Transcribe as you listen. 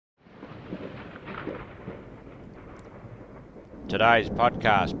Today's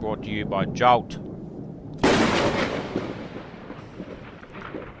podcast brought to you by Jolt.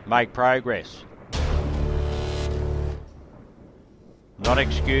 Make progress, not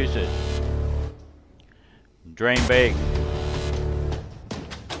excuses. Dream big.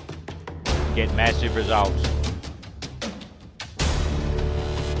 Get massive results.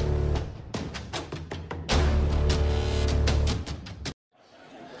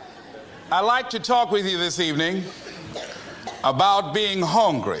 I'd like to talk with you this evening about being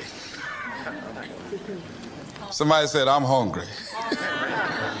hungry. Somebody said, I'm hungry.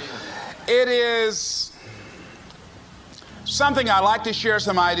 It is something I like to share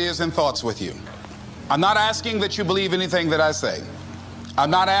some ideas and thoughts with you. I'm not asking that you believe anything that I say. I'm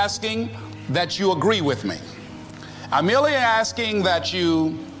not asking that you agree with me. I'm merely asking that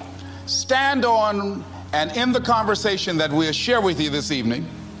you stand on and in the conversation that we'll share with you this evening.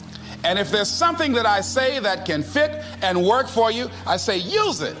 And if there's something that I say that can fit and work for you, I say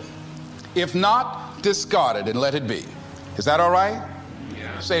use it. If not, discard it and let it be. Is that all right?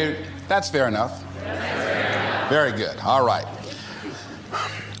 Yeah. Say, that's fair enough. Very good. All right.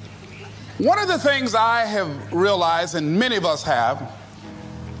 One of the things I have realized, and many of us have,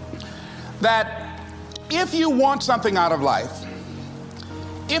 that if you want something out of life,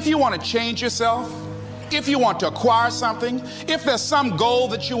 if you want to change yourself, if you want to acquire something, if there's some goal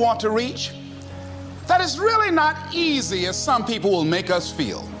that you want to reach, that is really not easy as some people will make us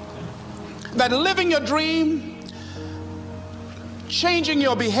feel. That living your dream, changing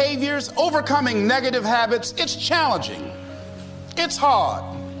your behaviors, overcoming negative habits, it's challenging. It's hard.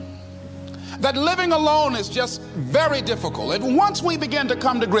 That living alone is just very difficult. And once we begin to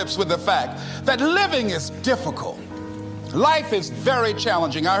come to grips with the fact that living is difficult, life is very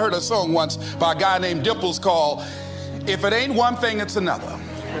challenging. I heard a song once by a guy named Dimples called, If It Ain't One Thing, It's Another.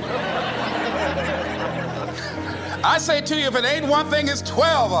 I say to you, if it ain't one thing, it's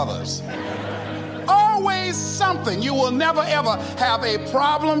 12 others. Always something. You will never ever have a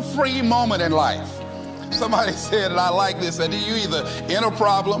problem-free moment in life. Somebody said, and I like this, that you either in a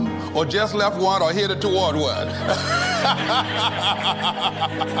problem or just left one or headed toward one.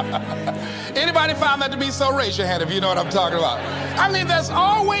 Anybody found that to be so? Raise your hand if you know what I'm talking about. I mean, there's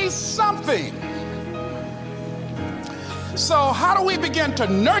always something. So how do we begin to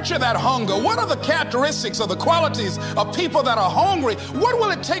nurture that hunger? What are the characteristics or the qualities of people that are hungry? What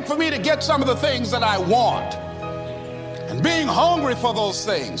will it take for me to get some of the things that I want? And being hungry for those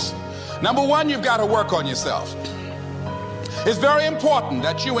things. Number one, you've got to work on yourself. It's very important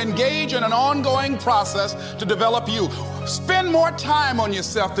that you engage in an ongoing process to develop you. Spend more time on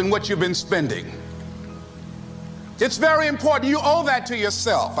yourself than what you've been spending. It's very important. You owe that to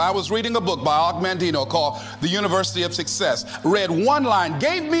yourself. I was reading a book by Og Mandino called The University of Success. Read one line,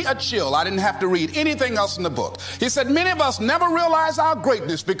 gave me a chill. I didn't have to read anything else in the book. He said, many of us never realize our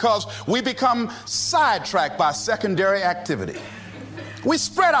greatness because we become sidetracked by secondary activity. We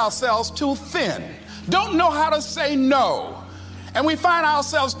spread ourselves too thin, don't know how to say no. And we find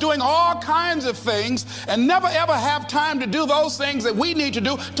ourselves doing all kinds of things and never ever have time to do those things that we need to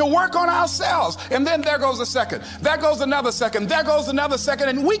do to work on ourselves. And then there goes a second, there goes another second, there goes another second,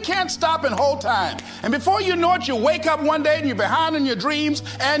 and we can't stop and hold time. And before you know it, you wake up one day and you're behind in your dreams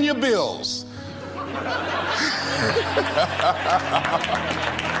and your bills.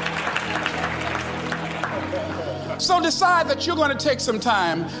 So decide that you're going to take some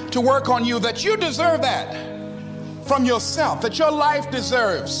time to work on you, that you deserve that from yourself, that your life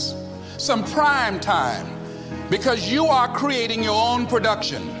deserves some prime time because you are creating your own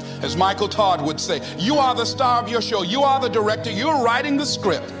production. As Michael Todd would say, you are the star of your show. You are the director. You're writing the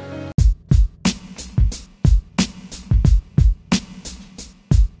script.